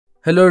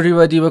Hello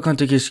everybody, welcome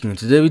to TechHQ. In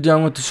today's video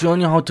I'm going to show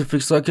you how to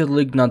fix Rocket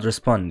League not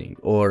responding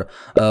or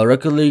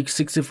Rocket League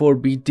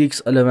 64-bit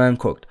dx11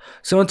 code.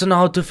 So I want to know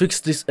how to fix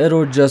this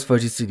error just for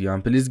this video,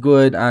 and please go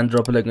ahead and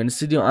drop a like on this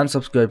video and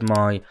subscribe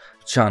my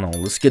channel.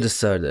 Let's get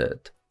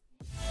started.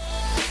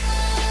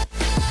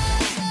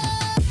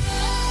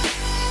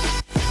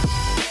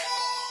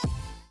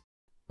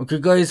 Okay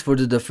guys, for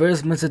the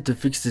first method to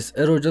fix this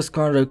error, just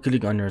go and right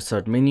click on your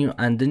start menu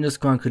and then just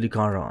go and click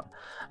on run.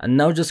 And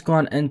now just go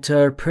and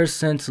enter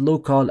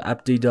 %local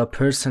app data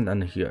 %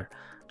 and here.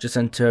 Just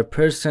enter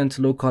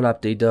 %local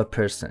app data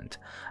 %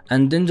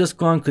 and then just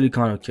go and click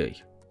on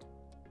OK.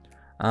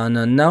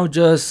 And now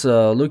just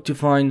look to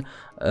find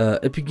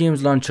Epic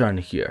Games Launcher in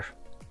here.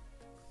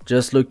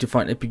 Just look to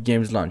find Epic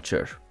Games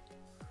Launcher.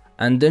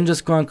 And then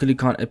just go and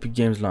click on Epic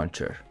Games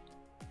Launcher.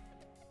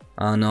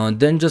 And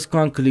then just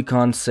go and click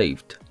on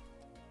saved.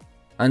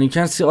 And you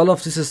can see all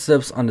of these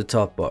steps on the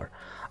top bar.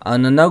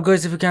 And now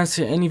guys, if you can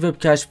see any web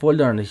cache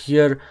folder on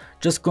here,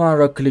 just go and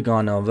right click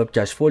on a web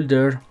cache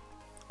folder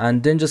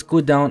and then just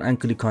go down and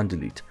click on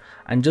delete,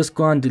 and just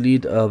go and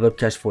delete a web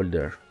cache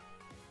folder.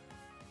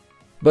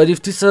 But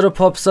if this error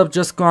pops up,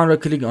 just go and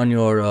right click on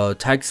your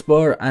text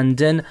bar and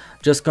then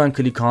just go and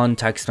click on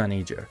text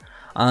manager.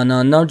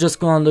 And now just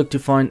go and look to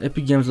find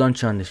Epic Games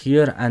Launcher on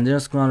here, and then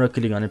just go and right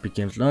click on Epic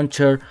Games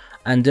Launcher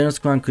and then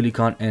just go and click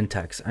on end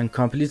text and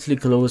completely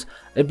close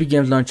Epic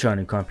Games Launcher on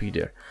your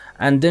computer.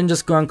 And then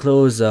just go and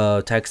close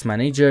text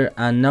manager,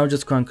 and now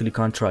just go and click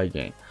on try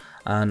again.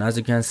 And as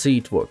you can see,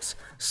 it works.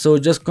 So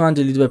just go and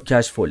delete web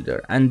cache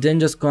folder and then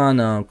just go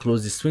and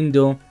close this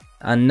window.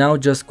 And now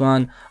just go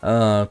and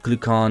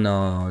click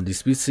on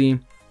this PC,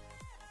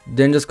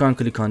 then just go and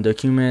click on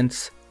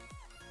documents,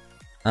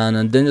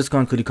 and then just go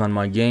and click on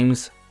my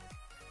games,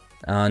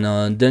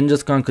 and then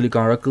just go and click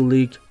on Rocket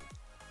League,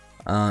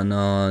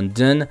 and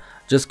then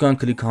just go and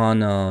click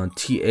on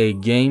TA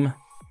game.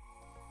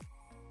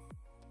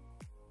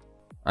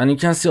 And you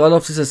can see all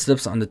of these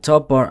steps on the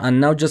top bar.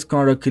 And now just go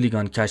and right click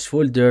on cache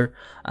folder,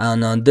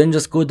 and then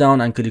just go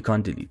down and click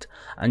on delete,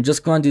 and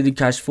just go and delete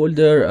cache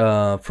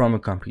folder from a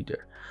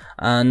computer.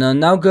 And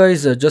now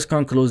guys, just go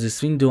and close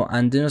this window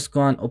and then just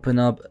go and open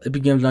up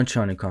Epic Games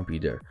Launcher on your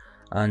computer,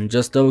 and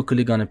just double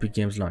click on Epic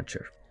Games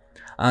Launcher.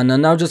 And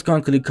now just go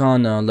and click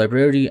on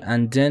library,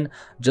 and then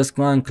just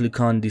go and click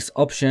on this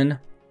option,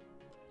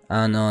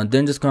 and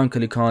then just go and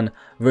click on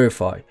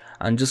verify,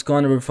 and just go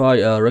and verify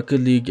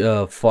Rocket League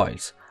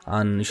files.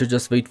 And you should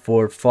just wait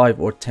for 5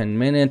 or 10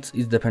 minutes.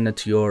 It's dependent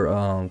to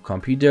your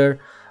computer,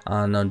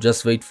 and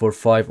just wait for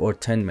 5 or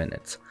 10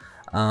 minutes.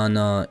 And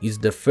is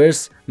the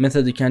first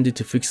method you can do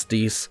to fix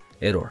this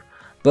error.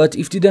 But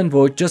if it didn't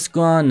work, just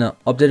go and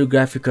update your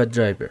graphic card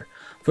driver.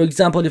 For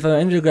example, if I have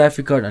any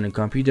graphic card on your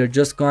computer,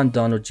 just go and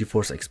download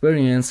GeForce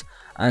Experience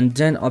and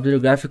then update your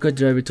graphic card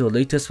driver to the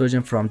latest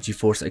version from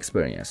GeForce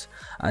Experience.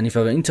 And if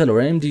you have Intel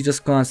or AMD,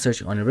 just go and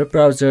search on your web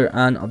browser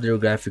and update your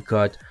graphic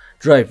card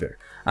driver.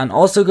 And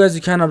also guys,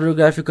 you can update your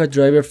graphic card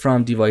driver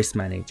from device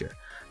manager.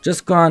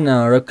 Just go and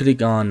right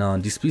click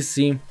on this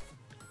PC,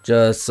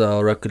 just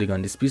right click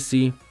on this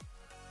PC,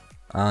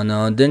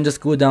 and then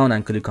just go down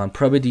and click on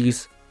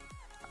properties,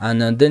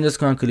 and then just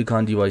go and click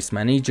on device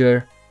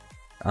manager,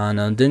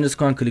 and then just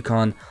go and click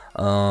on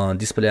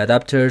display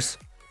adapters.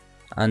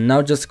 And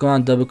now just go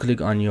and double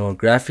click on your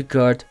graphic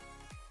card,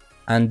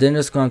 and then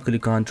just go and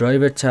click on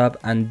driver tab,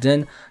 and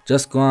then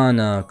just go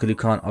and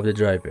click on update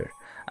driver.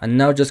 And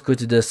now just go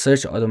to the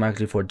search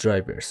automatically for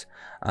drivers,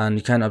 and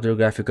you can update your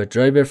graphic card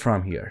driver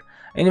from here.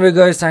 Anyway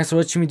guys, thanks for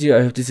watching video.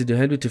 I hope this video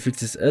helped you to fix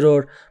this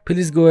error.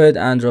 Please go ahead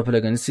and drop a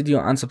like on this video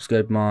and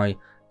subscribe my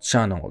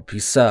channel.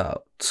 Peace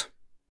out.